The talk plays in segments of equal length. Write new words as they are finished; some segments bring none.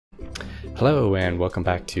Hello and welcome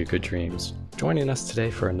back to Good Dreams. Joining us today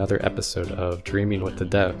for another episode of Dreaming with the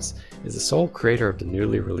Devs is the sole creator of the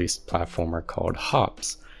newly released platformer called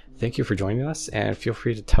Hops. Thank you for joining us and feel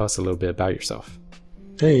free to tell us a little bit about yourself.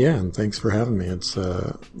 Hey, yeah, and thanks for having me. It's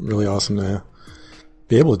really awesome to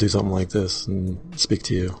be able to do something like this and speak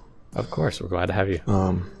to you. Of course, we're glad to have you.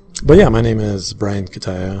 But yeah, my name is Brian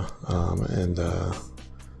Kataya, and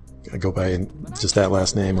I go by just that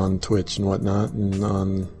last name on Twitch and whatnot, and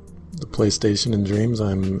on the PlayStation and Dreams,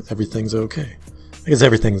 I'm Everything's Okay. I guess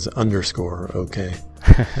everything's underscore okay.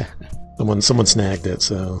 Someone snagged it,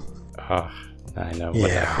 so... Oh, I know what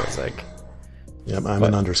that feels like. Yep, I'm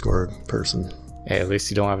an underscore person. Hey, at least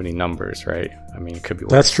you don't have any numbers, right? I mean, it could be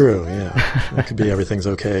worse. That's true, yeah. It could be Everything's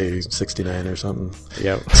Okay 69 or something.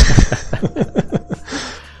 Yep.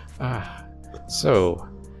 So,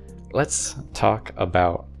 let's talk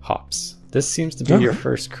about Hops. This seems to be your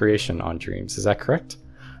first creation on Dreams, is that correct?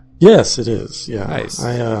 Yes, it is. Yeah. Nice.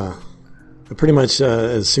 I pretty much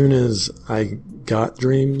as soon as I got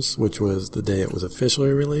Dreams, which was the day it was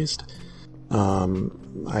officially released,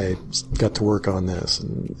 I got to work on this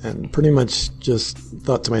and pretty much just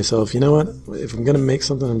thought to myself, you know what? If I'm going to make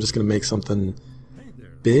something, I'm just going to make something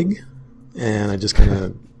big, and I just kind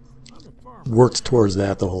of worked towards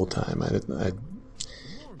that the whole time. I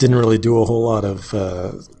didn't really do a whole lot of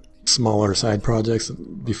smaller side projects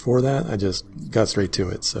before that. I just got straight to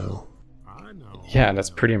it. So yeah, that's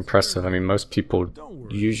pretty impressive. I mean, most people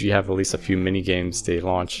usually have at least a few mini games they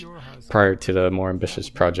launch prior to the more ambitious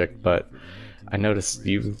project, but I noticed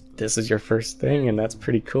this is your first thing, and that's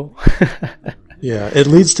pretty cool. Yeah, it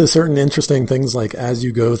leads to certain interesting things, like as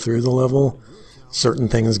you go through the level, certain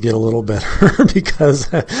things get a little better because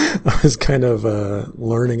I was kind of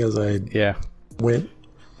learning as I went.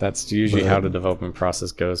 That's usually how the development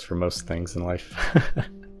process goes for most things in life.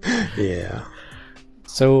 Yeah.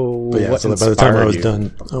 So, what by the time I was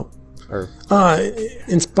done,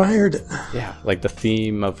 inspired. Yeah, like the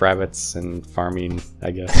theme of rabbits and farming, I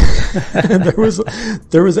guess.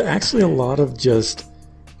 there was actually a lot of just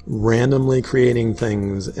randomly creating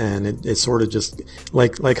things, and it sort of just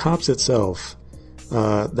like Hops itself.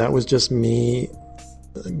 That was just me.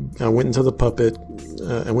 I went into a puppet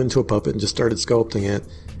and just started sculpting it,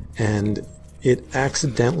 and it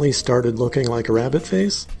accidentally started looking like a rabbit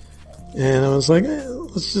face, and I was like,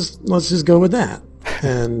 let's just go with that.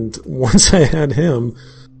 And once I had him,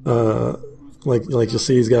 like you'll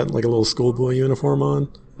see, he's got like a little schoolboy uniform on.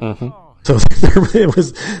 Mm-hmm. So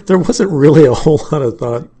there wasn't really a whole lot of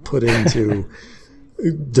thought put into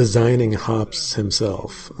designing Hops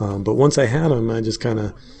himself. But once I had him, I just kind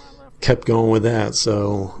of kept going with that.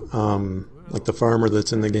 So, like the farmer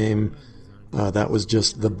that's in the game, that was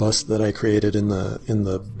just the bust that I created in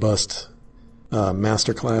the bust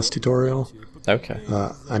masterclass tutorial. Okay.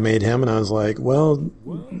 I made him, and I was like, well,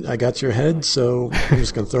 I got your head, so I'm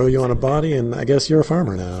just going to throw you on a body, and I guess you're a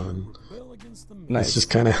farmer now. And nice. That's just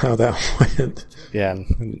kind of how that went. Yeah,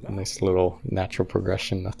 a nice little natural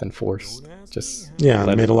progression, nothing forced.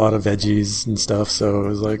 I made a lot of veggies and stuff, so it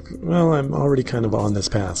was like, well, I'm already kind of on this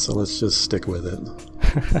path, so let's just stick with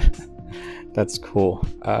it. That's cool.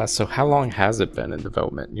 So how long has it been in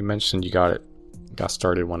development? You mentioned you got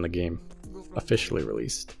started when the game officially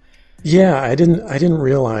released. Yeah, I didn't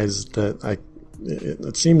realize that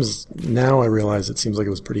it seems now I realize it seems like it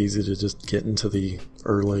was pretty easy to just get into the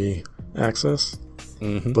early access.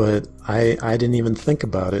 Mm-hmm. But I didn't even think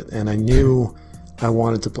about it, and I knew I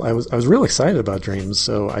wanted to play. I was real excited about Dreams,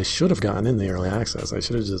 so I should have gotten in the early access. I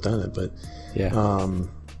should have just done it, but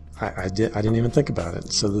I didn't even think about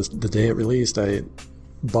it. So the day it released, I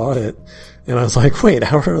bought it, and I was like, wait,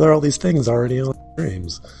 how are there all these things already on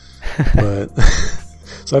Dreams? But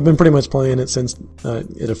so I've been pretty much playing it since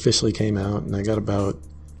it officially came out, and I got I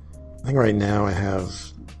think right now I have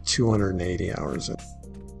 280 hours.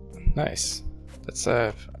 Nice.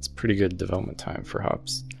 That's pretty good development time for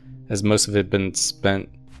Hops. Has most of it been spent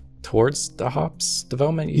towards the Hops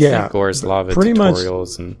development, you think? Or is a lot of it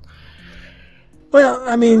tutorials and... Well,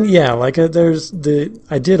 I mean, yeah, like I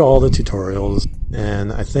did all the tutorials,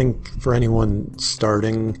 and I think for anyone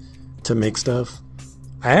starting to make stuff,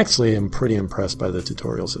 I actually am pretty impressed by the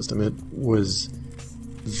tutorial system. It was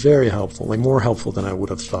very helpful, like more helpful than I would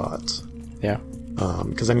have thought. Yeah.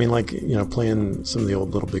 Because I mean, like, you know, playing some of the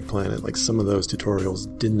old Little Big Planet, like some of those tutorials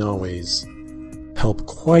didn't always help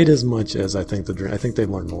quite as much as I think they've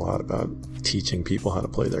learned a lot about teaching people how to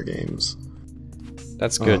play their games.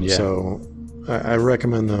 That's good. Yeah. So I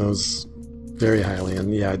recommend those very highly,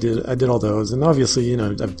 and yeah, I did all those, and obviously, you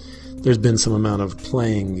know, there's been some amount of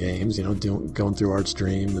playing games, you know, going through Art's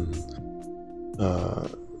Dream and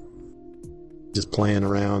just playing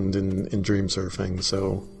around in dream surfing.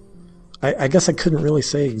 So I guess I couldn't really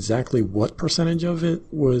say exactly what percentage of it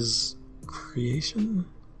was creation.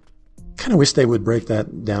 Kind of wish they would break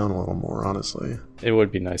that down a little more, honestly. It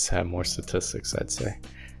would be nice to have more statistics, I'd say.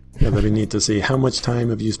 Yeah, that'd be neat to see how much time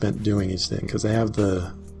have you spent doing each thing, because they have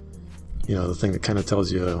the thing that kind of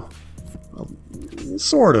tells you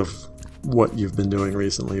sort of what you've been doing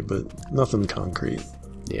recently, but nothing concrete.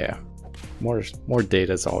 Yeah, more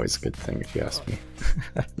data is always a good thing if you ask me.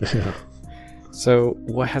 Yeah. So,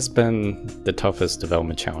 what has been the toughest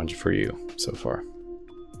development challenge for you so far?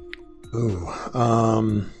 Ooh,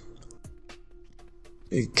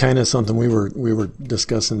 kind of something we were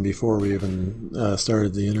discussing before we even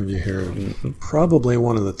started the interview here. Mm-hmm. Probably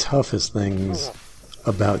one of the toughest things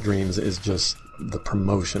about Dreams is just the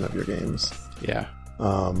promotion of your games. Yeah.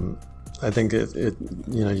 I think it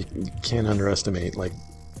you can't underestimate like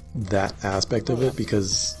that aspect of it,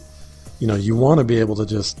 because you want to be able to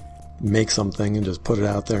just make something and just put it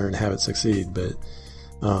out there and have it succeed, but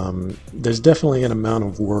there's definitely an amount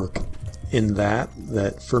of work in that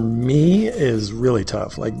for me is really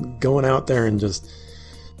tough. Like going out there and just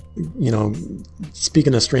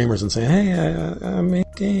speaking to streamers and saying, "Hey, I make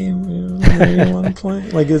a game. You want to play?"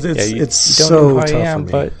 Like it's you so don't know who tough I am, for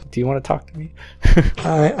me. but do you want to talk to me?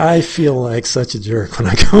 I feel like such a jerk when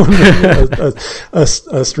I go into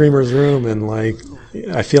a streamer's room and like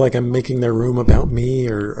I feel like I'm making their room about me,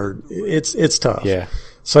 or it's tough. Yeah.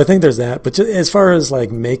 So I think there's that. But just, as far as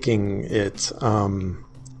like making it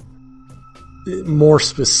more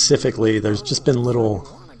specifically, there's just been little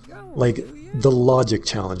like the logic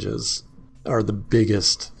challenges are the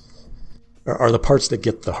biggest, are the parts that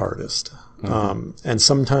get the hardest. Mm-hmm. And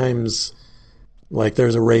sometimes, like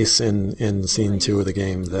there's a race in scene 2 of the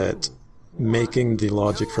game that making the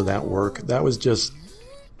logic for that work, that was just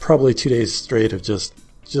probably 2 days straight of just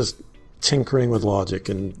tinkering with logic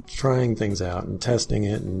and trying things out and testing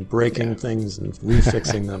it and breaking things and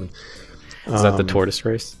refixing them. Is that the tortoise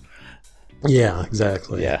race? Yeah,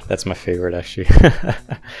 exactly. Yeah, that's my favorite, actually.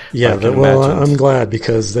 Yeah, I'm glad,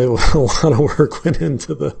 because there was a lot of work went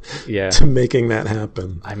into to making that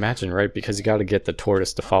happen. I imagine, right? Because you got to get the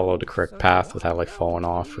tortoise to follow the correct path without like falling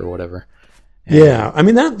off or whatever. And yeah, I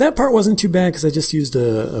mean that part wasn't too bad, because I just used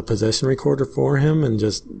a possession recorder for him and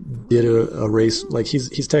just did a race. Like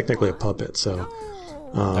he's technically a puppet, so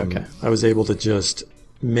okay. I was able to just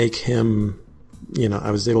make him. I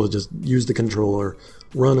was able to just use the controller,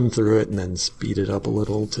 run him through it, and then speed it up a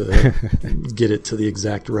little to get it to the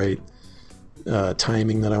exact right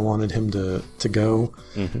timing that I wanted him to go.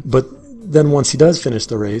 Mm-hmm. But then once he does finish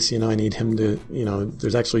the race, I need him to,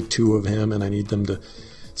 there's actually 2 of him, and I need them to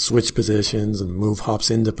switch positions and move hops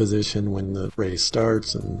into position when the race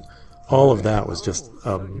starts, and all of that was just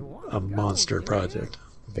a monster project.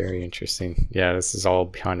 Very interesting. Yeah, this is all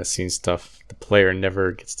behind the scenes stuff the player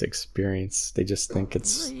never gets to experience. They just think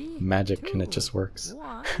it's magic and it just works.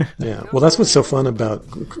 Yeah, well, that's what's so fun about,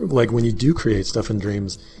 like, when you do create stuff in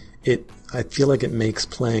Dreams, I feel like it makes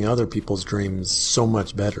playing other people's dreams so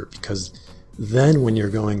much better, because then when you're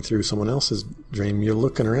going through someone else's dream, you're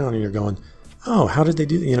looking around and you're going, oh, how did they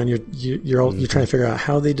do, and you're trying to figure out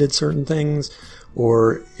how they did certain things.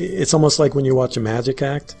 Or it's almost like when you watch a magic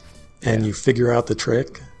act and you figure out the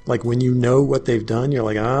trick. Like when you know what they've done, you're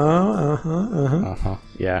like,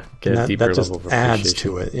 yeah, get a deeper level of appreciation. Adds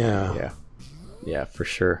to it. Yeah, for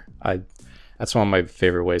sure. That's one of my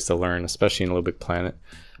favorite ways to learn, especially in Little Big Planet.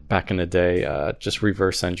 Back in the day, just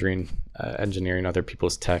reverse engineering other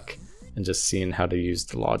people's tech and just seeing how to use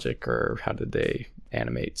the logic or how did they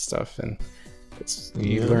animate stuff, and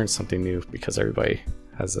you learn something new because everybody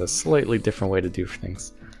has a slightly different way to do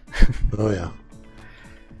things. Oh yeah.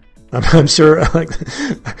 I'm sure. Like,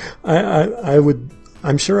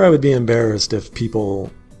 I'm sure I would be embarrassed if people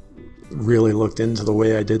really looked into the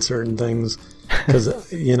way I did certain things, because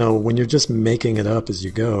when you're just making it up as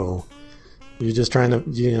you go, you're just trying to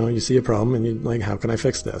you see a problem and you're like, how can I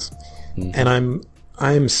fix this? Mm-hmm. And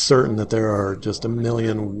I'm certain that there are just a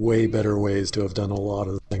million way better ways to have done a lot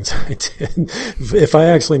of the things I did. If I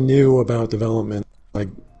actually knew about development,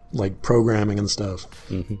 like programming and stuff,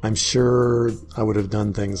 mm-hmm. I'm sure I would have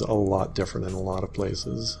done things a lot different in a lot of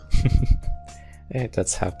places. Hey,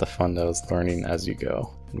 that's half the fun though, is learning as you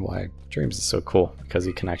go, and why Dreams is so cool, because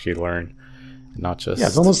you can actually learn, not just... Yeah,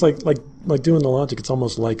 it's almost like doing the logic. It's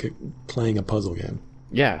almost like playing a puzzle game.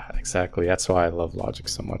 Yeah, exactly. That's why I love logic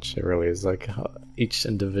so much. It really is like each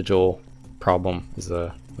individual problem is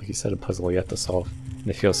like you said, a puzzle you have to solve. And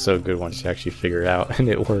it feels so good once you actually figure it out and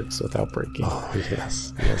it works without breaking. Oh,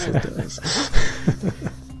 yes. Yes, it does.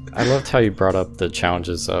 I loved how you brought up the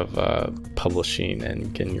challenges of publishing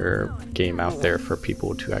and getting your game out there for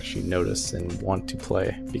people to actually notice and want to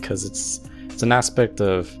play, because it's an aspect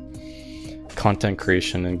of content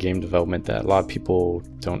creation and game development that a lot of people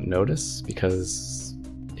don't notice, because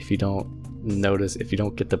if you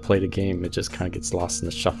don't get to play the game, it just kind of gets lost in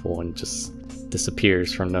the shuffle and just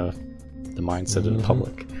disappears from the mindset of the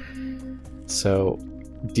public. So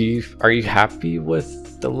are you happy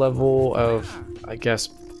with the level of, I guess,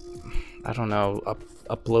 I don't know,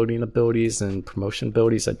 uploading abilities and promotion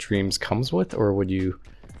abilities that Dreams comes with, or would you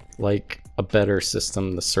like a better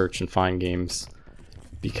system to search and find games?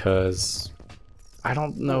 Because I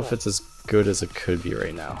don't know if it's as good as it could be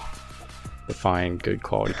right now to find good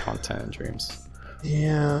quality content in Dreams.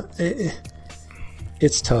 Yeah,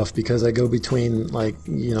 it's tough because I go between, like,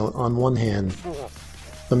 you know, on one hand,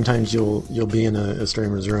 sometimes you'll be in a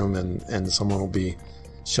streamer's room and someone will be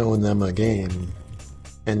showing them a game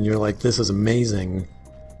and you're like, this is amazing,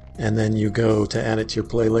 and then you go to add it to your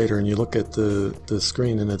play later and you look at the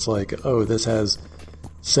screen and it's like, oh, this has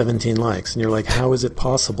 17 likes, and you're like, how is it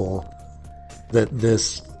possible that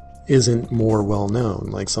this isn't more well known,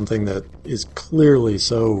 like something that is clearly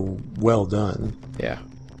so well done? Yeah.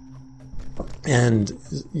 And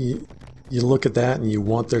you look at that and you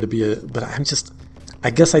want there to be but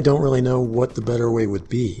I guess I don't really know what the better way would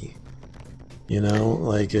be. You know,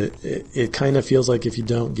 like it kind of feels like if you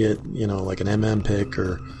don't get, you know, like an MM pick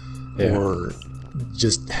or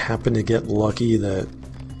just happen to get lucky that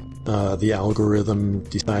the algorithm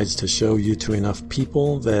decides to show you to enough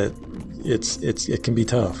people, that it can be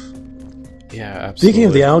tough. Yeah, absolutely. Speaking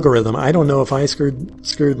of the algorithm, I don't know if I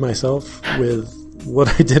screwed myself with what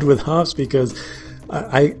I did with Hops, because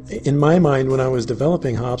I in my mind when I was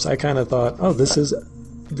developing Hops, I kind of thought, oh, this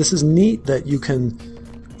is neat that you can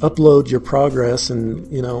upload your progress,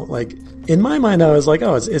 and, you know, like in my mind I was like,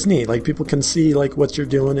 oh, it's neat, like people can see like what you're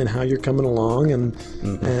doing and how you're coming along, and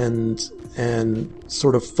and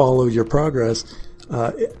sort of follow your progress.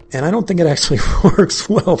 And I don't think it actually works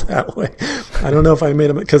well that way. I don't know if I made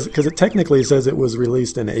them, because it technically says it was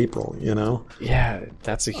released in April, you know? Yeah,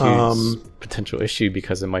 that's a huge potential issue,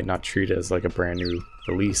 because it might not treat it as like a brand new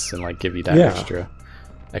release and like give you that extra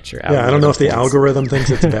Yeah, I don't know if the algorithm thinks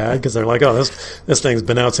it's bad, because they're like, oh, this thing's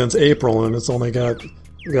been out since April and it's only got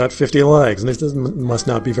 50 likes, and this must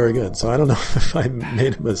not be very good. So I don't know if I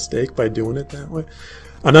made a mistake by doing it that way.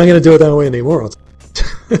 I'm not going to do it that way anymore.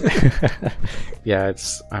 Yeah,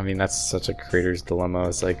 I mean, that's such a creator's dilemma.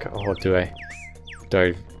 It's like, oh, do I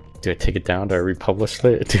take it down? Do I republish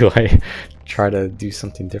it? Do I try to do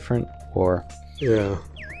something different? Or yeah.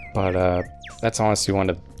 But that's honestly one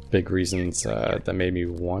of the big reasons that made me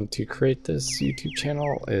want to create this YouTube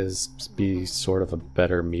channel, is be sort of a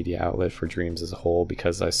better media outlet for Dreams as a whole,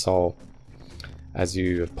 because I saw, as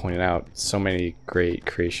you have pointed out, so many great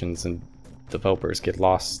creations and developers get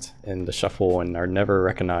lost in the shuffle and are never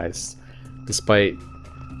recognized, despite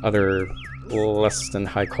other less than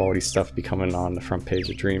high quality stuff becoming on the front page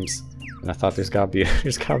of Dreams. And I thought there's gotta be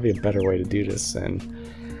a better way to do this, and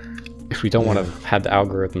if we don't want to have the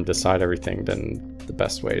algorithm decide everything, then the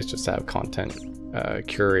best way is just to have content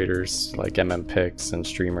curators like MM Picks and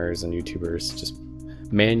streamers and YouTubers just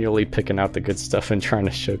manually picking out the good stuff and trying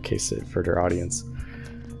to showcase it for their audience.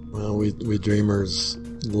 Well, we dreamers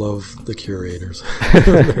love the curators.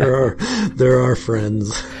 they're our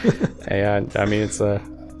friends. Yeah, I mean, it's a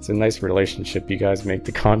nice relationship. You guys make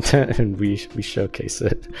the content and we showcase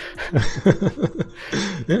it.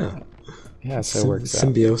 Yeah, so it works out.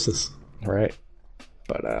 Symbiosis. Right.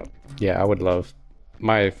 But yeah, I would love,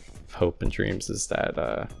 my hope and dreams is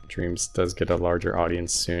that Dreams does get a larger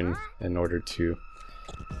audience soon, in order to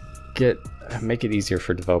make it easier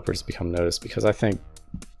for developers to become noticed, because I think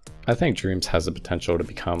Dreams has the potential to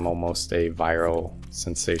become almost a viral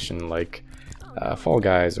sensation like Fall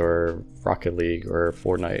Guys or Rocket League or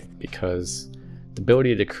Fortnite, because the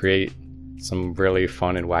ability to create some really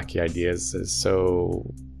fun and wacky ideas is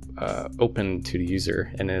so open to the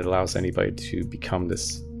user, and it allows anybody to become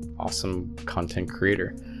this awesome content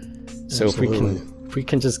creator. So Absolutely. if we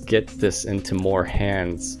can just get this into more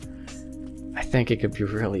hands, I think it could be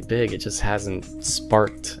really big. It just hasn't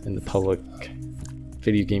sparked in the public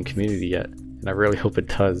video game community yet, and I really hope it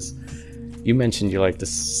does. You mentioned you like to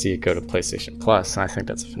see it go to PlayStation Plus, and I think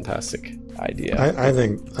that's a fantastic idea. I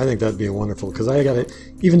think that'd be wonderful, because I got it.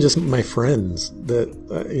 Even just my friends that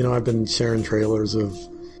I've been sharing trailers of,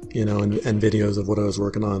 and videos of what I was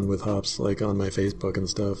working on with Hops, like on my Facebook and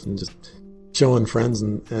stuff, and just showing friends,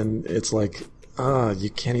 and it's like, you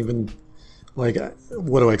can't even. Like,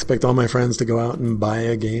 what do I expect all my friends to go out and buy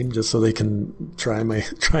a game just so they can try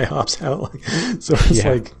hops out? Like, so it's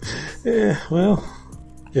like, well,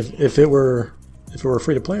 if it were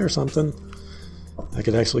free to play or something, I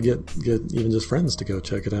could actually get even just friends to go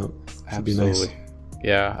check it out. That'd be nice.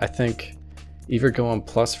 Yeah, I think either going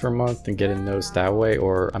plus for a month and getting those that way,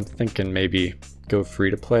 or I'm thinking maybe go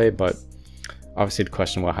free to play, but obviously the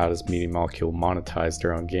question, well, how does Media Molecule monetize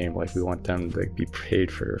their own game? Like, we want them to be paid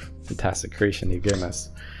for fantastic creation they've given us.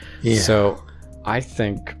 Yeah. So I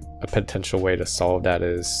think a potential way to solve that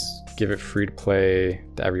is give it free to play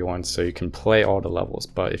to everyone so you can play all the levels.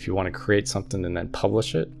 But if you want to create something and then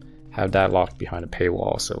publish it, have that locked behind a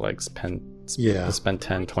paywall. So like spend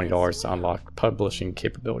 $10-$20 to unlock publishing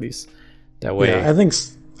capabilities. That way, I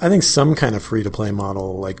think some kind of free to play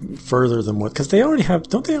model, like further than what, because they already have,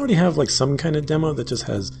 don't they already have like some kind of demo that just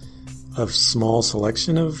has a small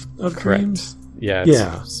selection of games? Yeah, it's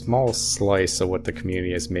a small slice of what the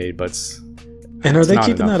community has made, but and are they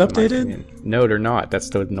keeping that updated? No, they're not. That's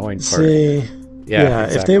the annoying part. See,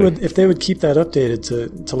 exactly. if they would keep that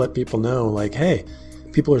updated to let people know, like, hey,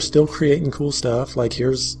 people are still creating cool stuff. Like,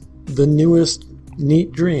 here's the newest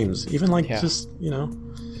neat dreams. Even like just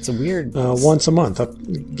it's a weird once a month.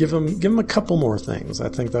 Give them a couple more things. I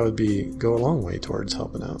think that would go a long way towards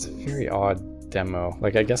helping out. It's a very odd demo.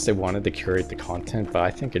 Like, I guess they wanted to curate the content, but I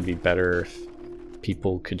think it'd be better if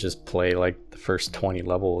people could just play like the first 20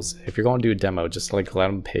 levels. If you're going to do a demo, just like let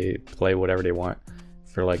them play whatever they want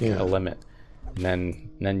for like a limit, and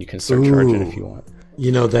then you can start charging if you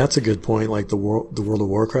want. That's a good point. Like the World of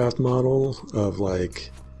Warcraft model of like,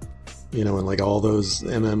 and like all those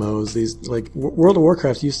MMOs, these like World of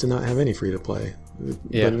Warcraft used to not have any free to play,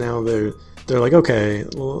 but now they're like, okay,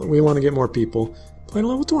 well, we want to get more people play to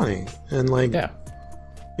level 20, and like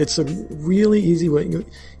it's a really easy way.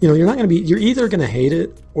 You're not going to be. You're either going to hate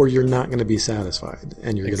it or you're not going to be satisfied,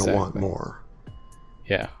 and you're going to want more.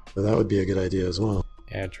 Yeah. So that would be a good idea as well.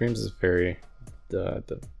 Yeah, Dreams is very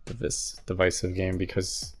this divisive game,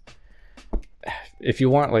 because if you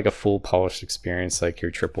want like a full polished experience, like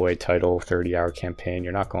your AAA title 30-hour campaign,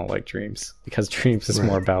 you're not going to like Dreams, because Dreams is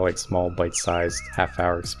more about like small bite-sized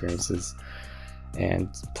half-hour experiences and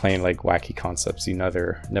playing like wacky concepts. You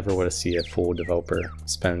never would have see a full developer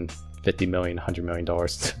spend $50 million, $100 million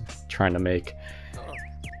trying to make.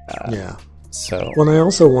 So well, and I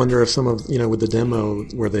also wonder if some of with the demo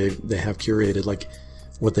where they have curated like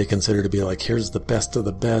what they consider to be like, here's the best of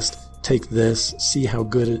the best, take this, see how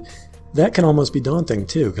good it. That can almost be daunting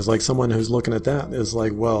too, because like someone who's looking at that is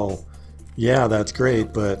like, well, yeah, that's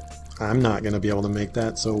great, but I'm not going to be able to make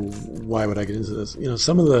that, so why would I get into this?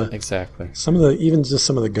 Some of the even just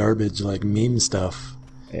some of the garbage like meme stuff,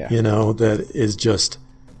 that is just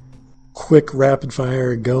quick rapid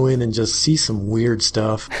fire, go in and just see some weird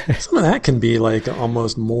stuff. Some of that can be like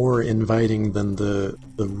almost more inviting than the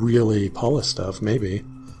really polished stuff, maybe.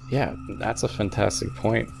 Yeah, that's a fantastic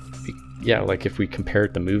point. Yeah, like if we compare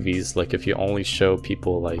it to movies, like if you only show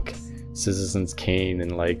people like Citizens Kane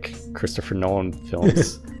and like Christopher Nolan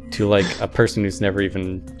films to like a person who's never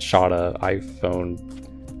even shot a iPhone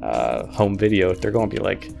home video, they're going to be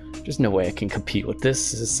like, there's no way I can compete with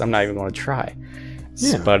this. I'm not even going to try.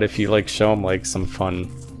 But if you like show them like some fun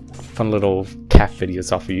little cat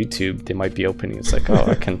videos off of YouTube, they might be open. It's like, oh,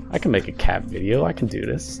 I can make a cat video. I can do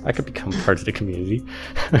this. I could become part of the community.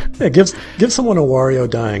 Give someone a Wario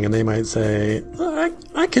dying, and they might say,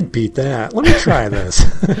 I could beat that. Let me try this.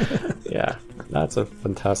 Yeah, that's a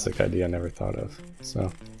fantastic idea I never thought of.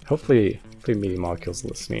 So hopefully Media Molecule's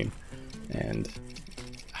listening and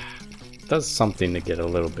does something to get a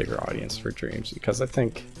little bigger audience for Dreams, because I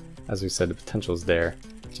think, as we said, the potential is there.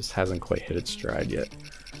 It just hasn't quite hit its stride yet.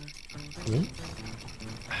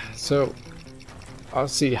 So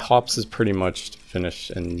obviously Hops is pretty much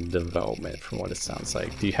finished in development from what it sounds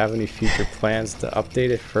like. Do you have any future plans to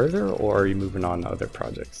update it further, or are you moving on to other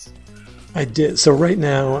projects? I did. So right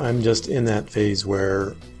now I'm just in that phase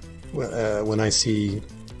where when I see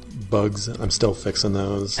bugs, I'm still fixing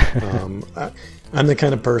those. I'm the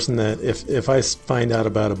kind of person that if I find out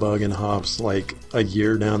about a bug in Hops like a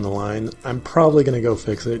year down the line, I'm probably going to go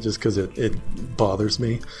fix it just because it bothers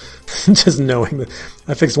me. Just knowing that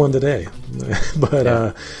I fixed one today.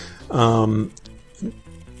 But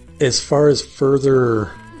as far as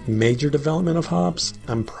further major development of Hops,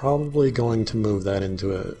 I'm probably going to move that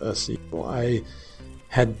into a sequel. I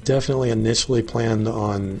had definitely initially planned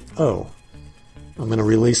on, I'm going to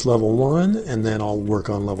release level 1, and then I'll work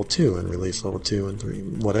on level 2 and release level 2 and 3,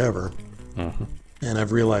 whatever. And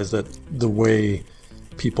I've realized that the way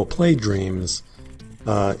people play Dreams,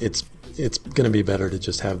 it's it's going to be better to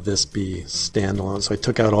just have this be standalone. So I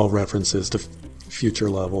took out all references to future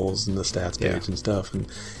levels and the stats page and stuff, and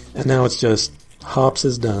now it's just hops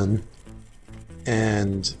is done,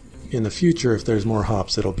 and in the future, if there's more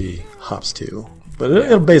hops, it'll be hops 2. But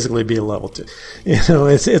it'll basically be a level 2. You know,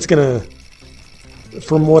 it's gonna.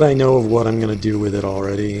 From what I know of what I'm gonna do with it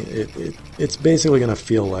already, it's basically gonna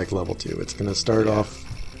feel like level 2. It's gonna start off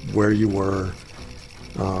where you were.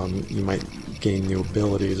 You might gain new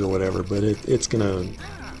abilities or whatever, but it's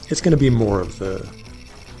gonna be more of the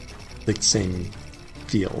same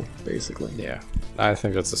feel, basically. Yeah, I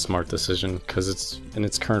think that's a smart decision, because it's in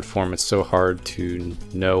its current form, it's so hard to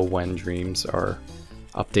know when Dreams are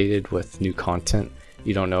updated with new content.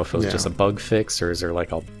 You don't know if it was just a bug fix, or is there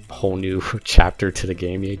like a whole new chapter to the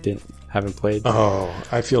game you haven't played. Oh,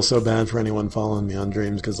 I feel so bad for anyone following me on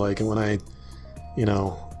Dreams, because like when I,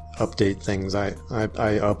 update things, I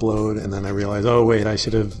upload and then I realize, oh wait, I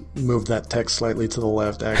should have moved that text slightly to the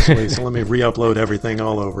left actually, so let me re-upload everything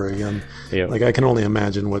all over again. Yep. Like I can only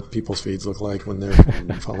imagine what people's feeds look like when they're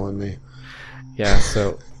following me. Yeah,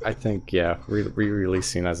 so I think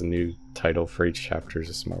re-releasing as a new title for each chapter is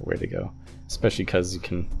a smart way to go, especially because you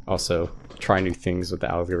can also try new things with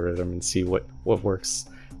the algorithm and see what works,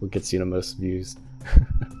 what gets you the most views.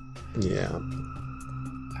 Yeah.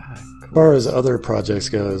 As far as other projects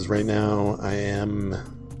goes, right now I am,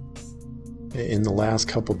 in the last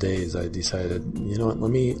couple days I decided, you know what,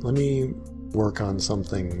 let me work on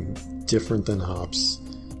something different than hops,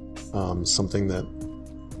 something that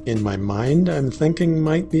in my mind I'm thinking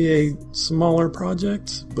might be a smaller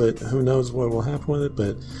project, but who knows what will happen with it.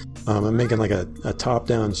 But I'm making like a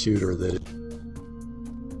top-down shooter that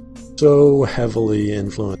is so heavily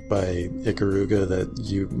influenced by Ikaruga that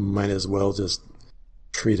you might as well just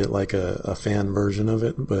treat it like a fan version of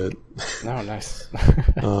it. But oh, nice. I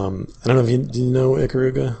don't know if do you know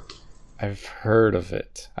Ikaruga? I've heard of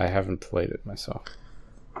it. I haven't played it myself.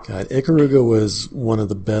 God, Ikaruga was one of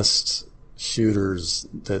the best shooters.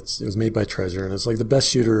 It was made by Treasure, and it's like the best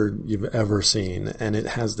shooter you've ever seen. And it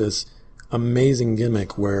has this amazing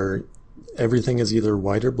gimmick where everything is either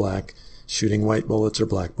white or black, shooting white bullets or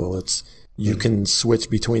black bullets. You can switch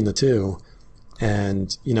between the two.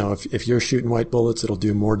 And, if you're shooting white bullets, it'll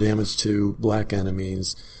do more damage to black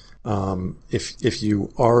enemies. If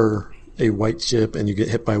you are a white ship and you get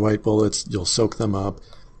hit by white bullets, you'll soak them up.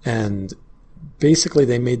 And basically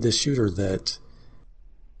they made this shooter that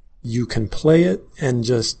you can play it and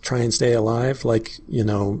just try and stay alive like,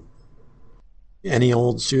 any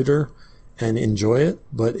old shooter and enjoy it.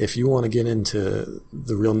 But if you want to get into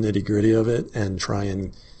the real nitty-gritty of it and try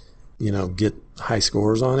and, get high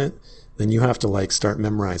scores on it, then you have to start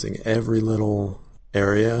memorizing every little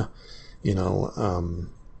area,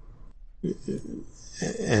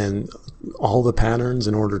 and all the patterns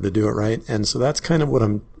in order to do it right. And so that's kind of what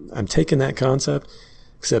I'm taking that concept,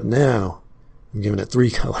 except now I'm giving it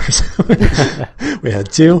 3 colors. We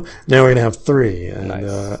had 2, now we're going to have 3. And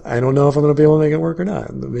nice. I don't know if I'm going to be able to make it work or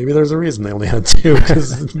not. Maybe there's a reason they only had 2,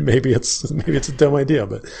 because maybe it's a dumb idea.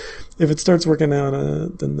 But if it starts working out,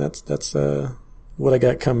 then that's what I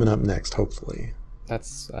got coming up next, hopefully.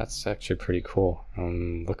 That's actually pretty cool.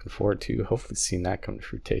 I'm looking forward to hopefully seeing that come to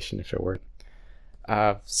fruition if it works.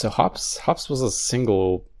 So Hops was a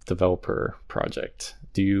single developer project.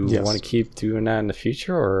 Do you want to keep doing that in the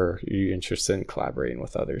future, or are you interested in collaborating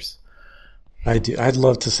with others? I do. I'd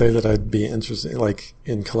love to say that I'd be interested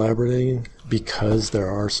in collaborating, because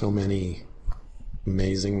there are so many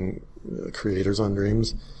amazing creators on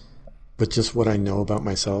Dreams. But just what I know about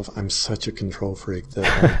myself, I'm such a control freak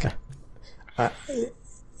that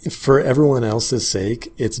for everyone else's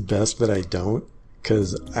sake, it's best that I don't,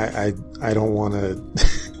 because I don't want to,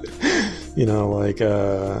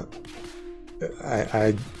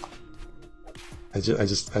 I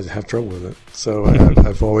have trouble with it. So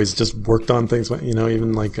I've always just worked on things,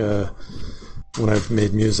 even when I've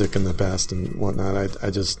made music in the past and whatnot,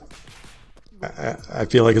 I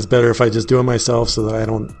feel like it's better if I just do it myself so that I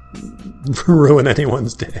don't ruin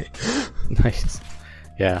anyone's day. Nice.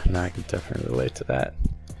 Yeah, no, I can definitely relate to that.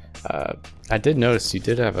 I did notice you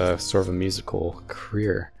did have a sort of a musical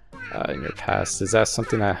career in your past. Is that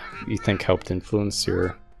something that you think helped influence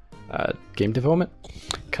your game development?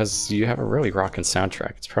 Because you have a really rocking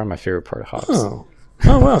soundtrack. It's probably my favorite part of Hops. Oh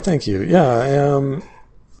wow, thank you. Yeah,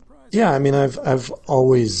 yeah, I mean, I've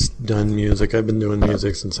always done music. I've been doing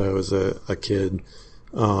music since I was a kid,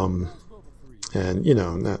 and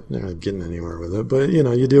not getting anywhere with it, but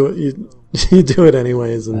you do it, you do it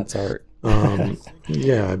anyways. And that's art.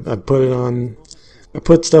 Yeah, I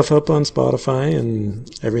put stuff up on Spotify, and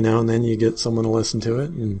every now and then you get someone to listen to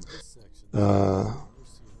it, and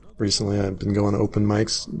recently. I've been going to open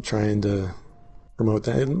mics, trying to promote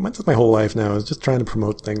that. That's my whole life now, is just trying to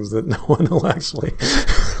promote things that no one will actually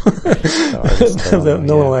that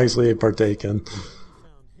no one will actually partake in.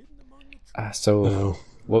 So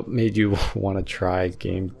what made you want to try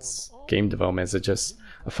game development? Is it just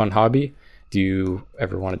a fun hobby? Do you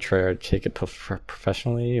ever want to try or take it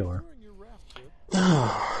professionally, or?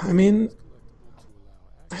 Oh, I mean,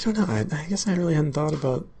 I don't know. I guess I really hadn't thought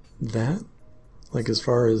about that. Like, as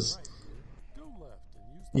far as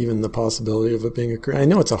even the possibility of it being a career. I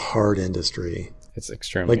know it's a hard industry. It's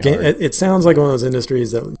extremely like hard. It sounds like one of those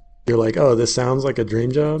industries that you're like, oh, this sounds like a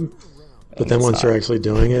dream job, but then once you're actually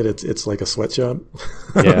doing it, it's like a sweatshop.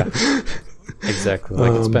 Yeah, exactly.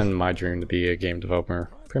 Like, it's been my dream to be a game developer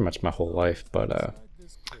pretty much my whole life, but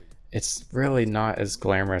it's really not as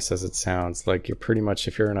glamorous as it sounds. Like, you're pretty much,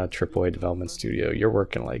 if you're in a AAA development studio, you're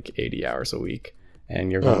working like 80 hours a week, and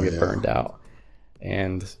you're going to get burned out.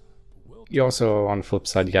 And you also, on the flip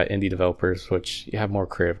side, you got indie developers, which you have more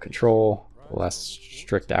creative control, less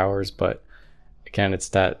strict hours, but again, it's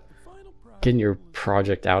that getting your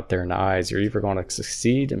project out there in the eyes. You're either going to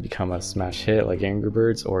succeed and become a smash hit like Angry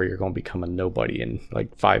Birds, or you're going to become a nobody and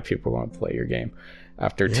like 5 people are going to play your game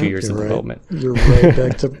after 2 years of development. You're right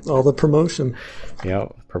back to all the promotion.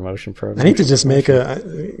 Promotion program. I need to just make you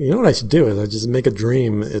know what I should do is I just make a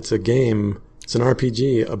dream. It's a game. It's an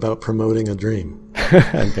RPG about promoting a dream.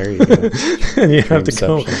 There you go. And you have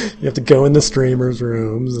to go in the streamers'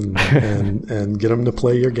 rooms and get them to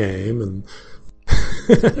play your game and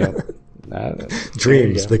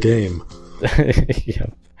Dreams, the game.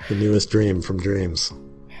 Yep. The newest dream from Dreams.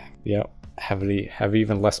 Yep. Have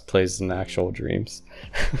even less plays than the actual Dreams.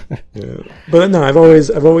 Yeah. But no, I've always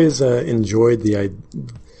enjoyed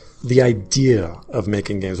the idea of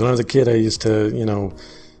making games. When I was a kid, I used to,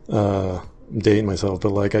 I'm dating myself,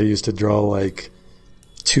 but like I used to draw like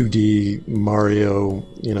 2D Mario,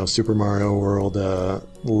 Super Mario World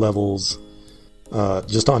levels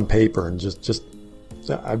just on paper, and just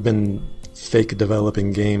I've been fake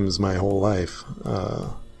developing games my whole life.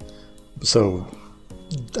 So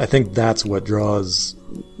I think that's what draws,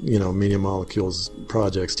 Media Molecule's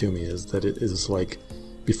projects to me, is that it is like,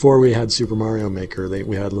 before we had Super Mario Maker,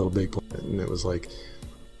 we had Little Big Planet, and it was like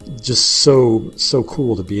just so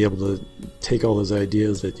cool to be able to take all those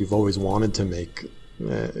ideas that you've always wanted to make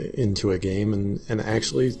into a game and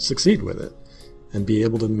actually succeed with it and be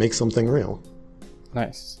able to make something real.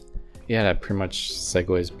 Nice. Yeah, that pretty much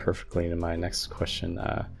segues perfectly into my next question.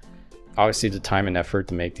 Obviously, the time and effort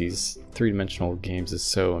to make these three-dimensional games is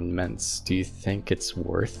so immense. Do you think it's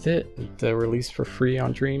worth it to release for free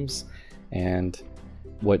on Dreams? And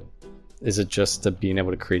what is it, just to being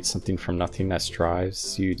able to create something from nothing that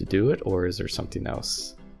drives you to do it, or is there something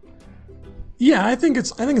else? Yeah, I think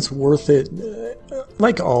it's worth it.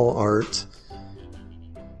 Like all art,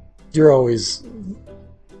 you're always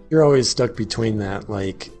stuck between that,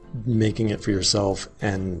 like making it for yourself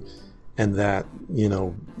and that,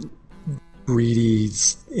 greedy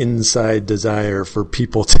inside desire for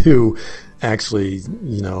people to actually,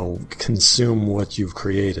 consume what you've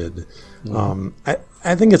created. Mm-hmm.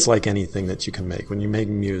 I think it's like anything that you can make. When you make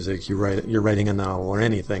music, you're writing a novel or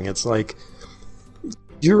anything. It's like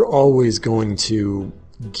you're always going to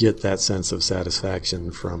get that sense of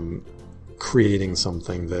satisfaction from creating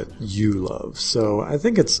something that you love. So I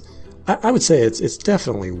think I would say it's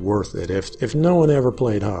definitely worth it. If no one ever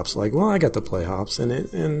played Hops, like, well, I got to play Hops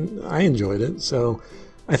and I enjoyed it. So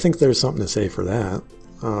I think there's something to say for that.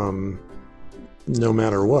 No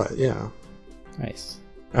matter what, yeah. Nice.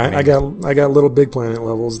 I got Little Big Planet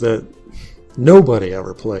levels that nobody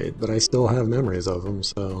ever played, but I still have memories of them.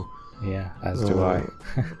 So yeah, as do I.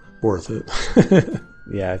 Worth it.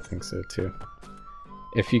 Yeah, I think so too.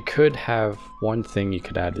 If you could have one thing you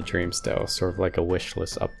could add to Dreams, though, sort of like a wish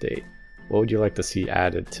list update, what would you like to see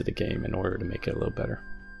added to the game in order to make it a little better?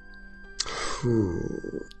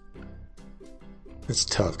 It's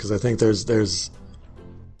tough because I think there's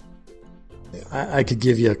I could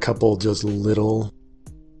give you a couple just little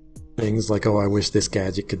things like, oh, I wish this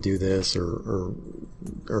gadget could do this or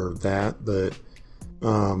that, but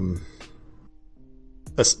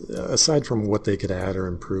aside from what they could add or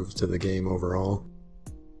improve to the game overall,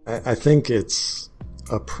 I think it's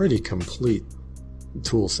a pretty complete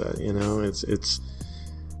tool set. It's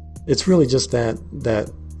really just that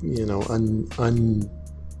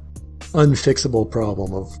unfixable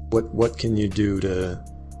problem of what can you do to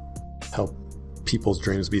help people's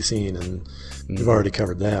dreams be seen, and we've already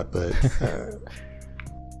covered that. But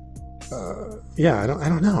yeah, I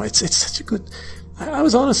don't know. It's such a good. I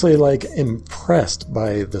was honestly like impressed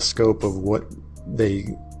by the scope of what they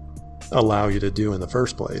allow you to do in the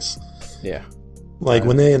first place. Yeah. Like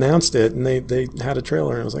when they announced it and they had a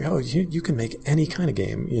trailer and it was like, oh, you can make any kind of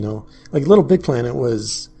game, you know, like Little Big Planet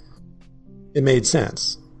it made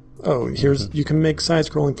sense. Oh, you can make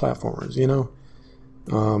side-scrolling platformers, you know,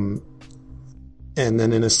 and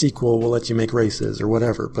then in a sequel we'll let you make races or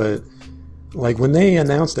whatever. But like when they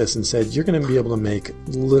announced this and said you're going to be able to make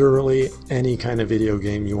literally any kind of video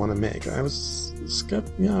game you want to make, I was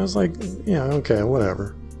I was like, yeah, okay,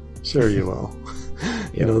 whatever, sure you will.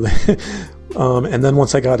 You know, and then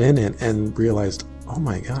once I got in it and realized, oh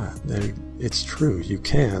my god, it's true, you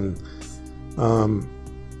can.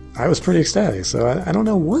 I was pretty ecstatic. So I don't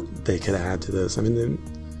know what they could add to this. I mean,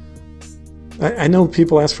 I know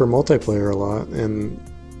people ask for multiplayer a lot, and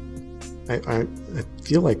I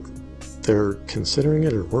feel like they're considering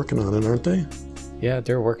it or working on it, aren't they? Yeah,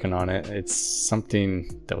 they're working on it. It's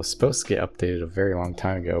something that was supposed to get updated a very long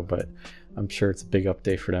time ago, but I'm sure it's a big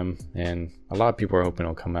update for them, and a lot of people are hoping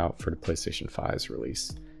it'll come out for the PlayStation 5's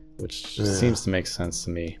release, which seems to make sense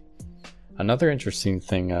to me. Another interesting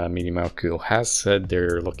thing Media Molecule has said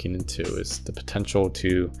they're looking into is the potential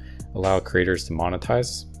to allow creators to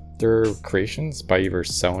monetize their creations by either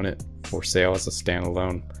selling it for sale as a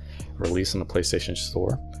standalone release on the PlayStation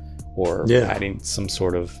Store, or adding some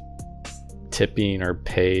sort of tipping or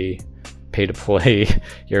pay to play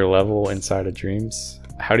your level inside of Dreams.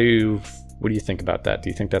 What do you think about that? Do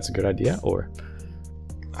you think that's a good idea? Or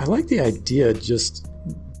I like the idea just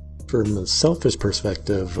from a selfish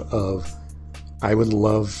perspective of, I would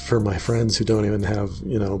love for my friends who don't even have,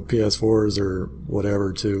 you know, PS4s or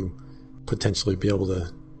whatever to potentially be able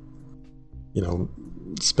to, you know,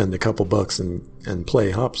 spend a couple bucks and play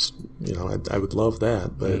Hops. You know, I would love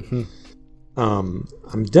that. But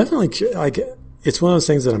I'm definitely like, it's one of those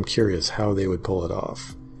things that I'm curious how they would pull it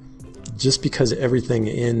off. Just because everything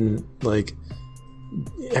in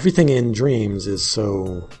Dreams is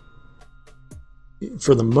so,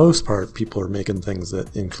 for the most part, people are making things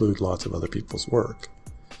that include lots of other people's work.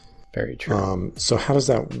 Very true. So how does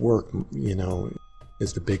that work, you know,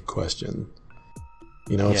 is the big question.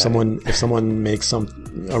 You know, if someone makes a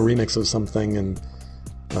remix of something and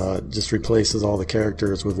just replaces all the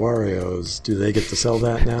characters with Wario's, do they get to sell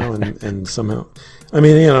that now? and somehow, I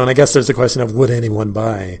mean, you know, and I guess there's the question of, would anyone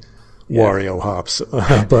buy Wario Hops?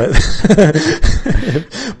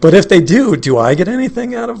 But if they do I get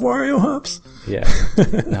anything out of Wario Hops? Yeah.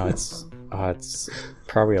 No, it's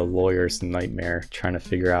probably a lawyer's nightmare trying to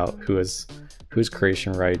figure out whose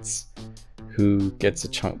creation rights, who gets a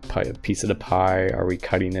piece of the pie. Are we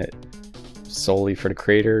cutting it solely for the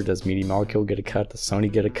creator? Does Media Molecule get a cut? Does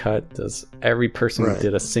Sony get a cut? Does every person who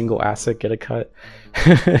did a single asset get a cut?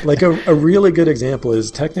 Like a really good example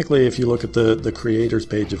is, technically, if you look at the creators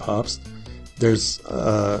page of Hops, there's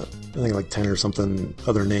I think like 10 or something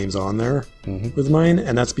other names on there with mine,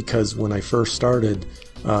 and that's because when I first started,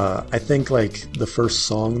 I think like the first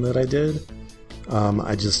song that I did,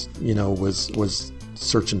 I just, you know, was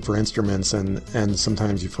searching for instruments, and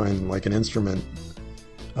sometimes you find like an instrument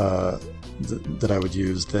that I would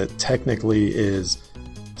use that technically is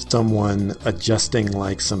someone adjusting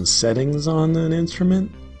like some settings on an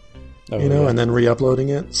instrument, you know, and then re-uploading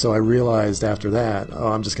it. So I realized after that,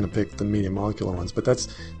 I'm just going to pick the Media Molecular ones. But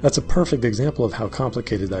that's a perfect example of how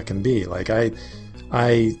complicated that can be. Like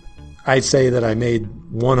I'd say that I made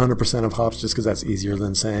 100% of Hops just because that's easier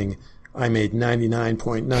than saying I made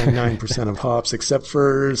 99.99% of Hops, except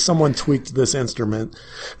for someone tweaked this instrument.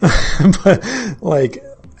 But like,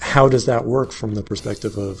 how does that work from the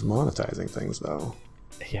perspective of monetizing things, though?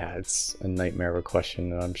 Yeah, it's a nightmare of a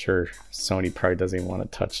question, and I'm sure Sony probably doesn't even want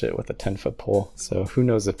to touch it with a 10-foot pole. So who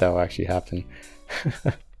knows if that will actually happen.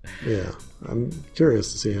 Yeah, I'm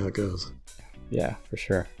curious to see how it goes. Yeah, for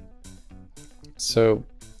sure. So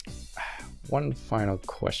one final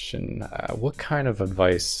question. What kind of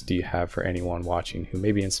advice do you have for anyone watching who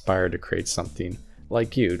may be inspired to create something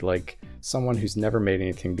like you, like someone who's never made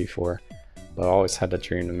anything before, but always had that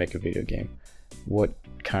dream to make a video game? What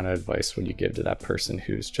kind of advice would you give to that person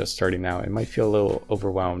who's just starting out and might feel a little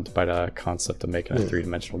overwhelmed by the concept of making a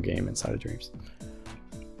three-dimensional game inside of Dreams?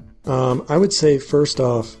 I would say, first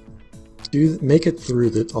off, make it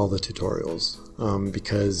through all the tutorials,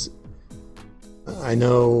 because I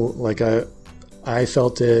know, like I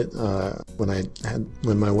felt it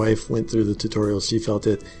when my wife went through the tutorials. She felt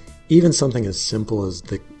it. Even something as simple as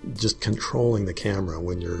just controlling the camera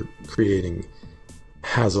when you're creating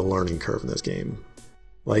has a learning curve in this game.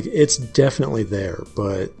 Like, it's definitely there,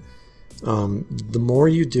 but the more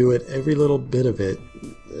you do it, every little bit of it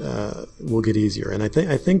will get easier. And I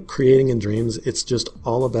think creating in Dreams, it's just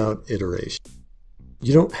all about iteration.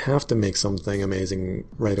 you don't have to make something amazing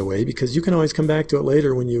right away, because you can always come back to it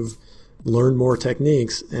later when you've learned more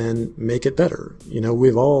techniques and make it better.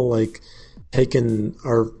 We've all like taken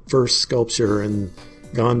our first sculpture and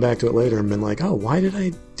gone back to it later and been like, oh, why did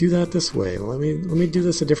I do that this way? Let me do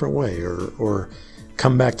this a different way, or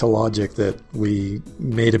come back to logic that we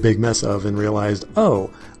made a big mess of and realized,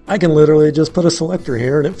 oh, I can literally just put a selector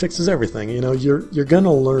here and it fixes everything. You're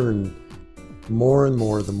gonna learn more and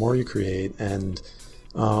more the more you create, and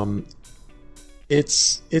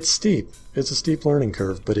it's steep. It's a steep learning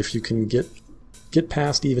curve, but if you can get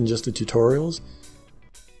past even just the tutorials,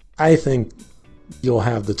 I think you'll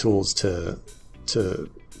have the tools to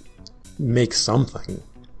make something.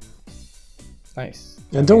 Nice.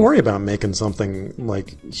 And don't worry about making something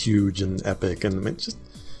like huge and epic, and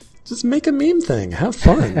just make a meme thing. Have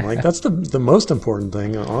fun. Like, that's the most important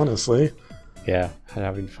thing, honestly. Yeah,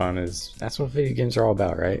 having fun that's what video games are all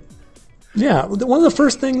about, right? Yeah, one of the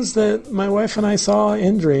first things that my wife and I saw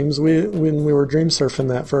in Dreams, when we were dream surfing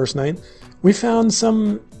that first night, we found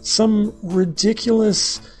some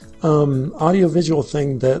ridiculous audiovisual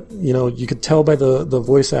thing that you could tell by the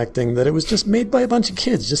voice acting that it was just made by a bunch of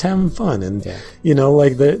kids just having fun, and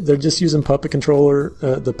like they're just using puppet controller,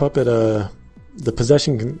 the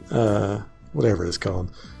possession, whatever it's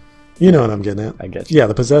called. You know what I'm getting at. I get you. Yeah,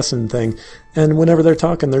 the possession thing. And whenever they're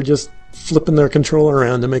talking, they're just flipping their controller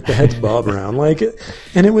around to make the heads bob around.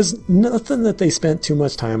 And it was nothing that they spent too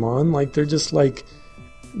much time on. Like, they're just like,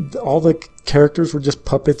 all the characters were just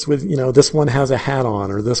puppets with, this one has a hat on,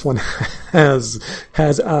 or this one has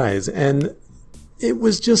eyes. And it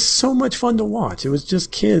was just so much fun to watch. It was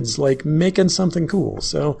just kids, like, making something cool.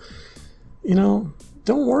 So,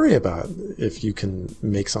 don't worry about if you can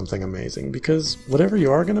make something amazing, because whatever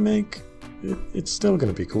you are going to make, it's still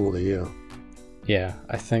going to be cool to you. Yeah,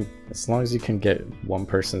 I think as long as you can get one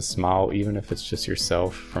person's smile, even if it's just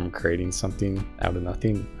yourself, from creating something out of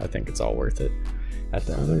nothing, I think it's all worth it. I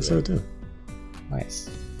think so too. Nice.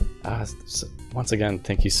 So once again,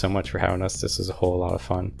 thank you so much for having us. This was a whole lot of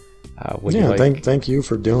fun. Thank you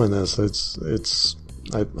for doing this.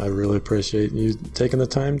 I really appreciate you taking the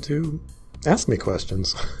time to ask me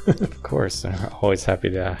questions. Of course, I'm always happy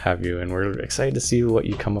to have you, and we're excited to see what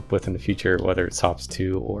you come up with in the future, whether it's Hops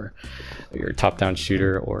 2 or your top-down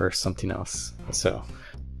shooter or something else. So,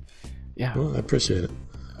 yeah. Well, I appreciate it.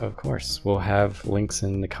 Of course. We'll have links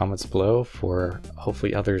in the comments below for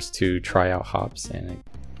hopefully others to try out Hops. And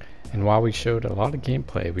while we showed a lot of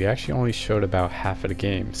gameplay, we actually only showed about half of the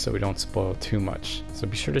game, so we don't spoil too much. So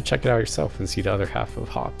be sure to check it out yourself and see the other half of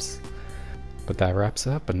Hops. But that wraps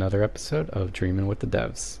up another episode of Dreaming with the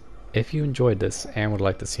Devs. If you enjoyed this and would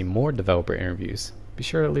like to see more developer interviews, be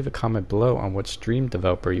sure to leave a comment below on which Dream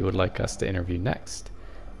developer you would like us to interview next.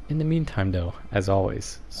 In the meantime though, as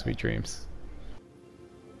always, sweet dreams.